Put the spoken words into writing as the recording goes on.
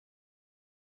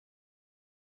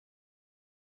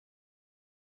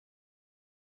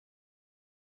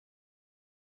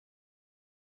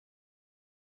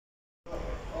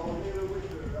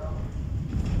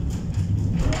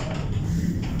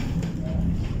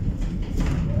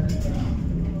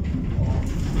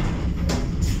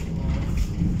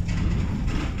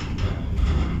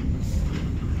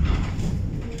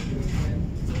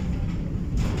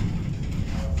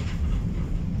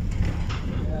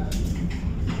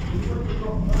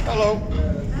Hello.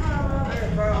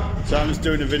 So I'm just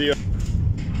doing a video.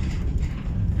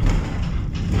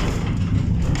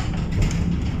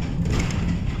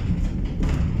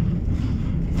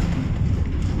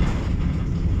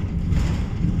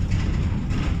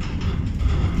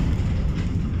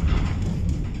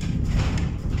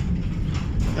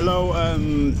 Hello,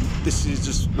 this is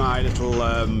just my little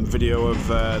video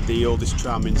of the oldest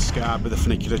tram in Scarborough, the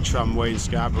Fenicular Tramway in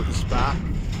Scarborough, the Spa.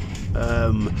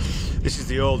 This is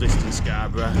the oldest in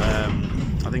Scarborough.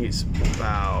 I think it's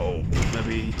about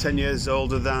maybe 10 years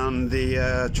older than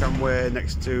the tramway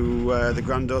next to the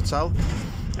Grand Hotel.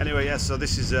 Anyway, yeah, so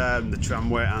this is the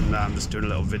tramway, and I'm just doing a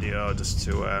little video just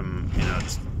to, you know,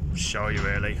 just show you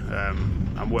really.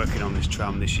 I'm working on this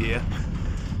tram this year.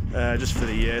 Just for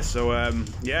the year, so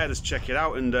yeah, just check it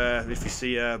out, and if you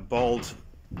see a bald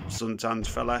suntanned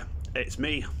fella, it's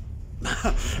me.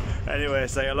 Anyway,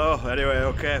 say hello. Anyway,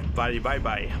 okay, bye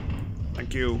bye,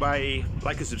 thank you, bye.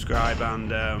 Like and subscribe,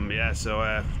 and yeah,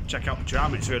 so check out the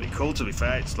tram. It's really cool, to be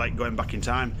fair. It's like going back in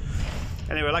time.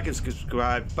 Anyway, like and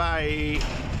subscribe, bye.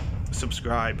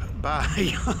 Subscribe,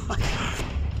 bye.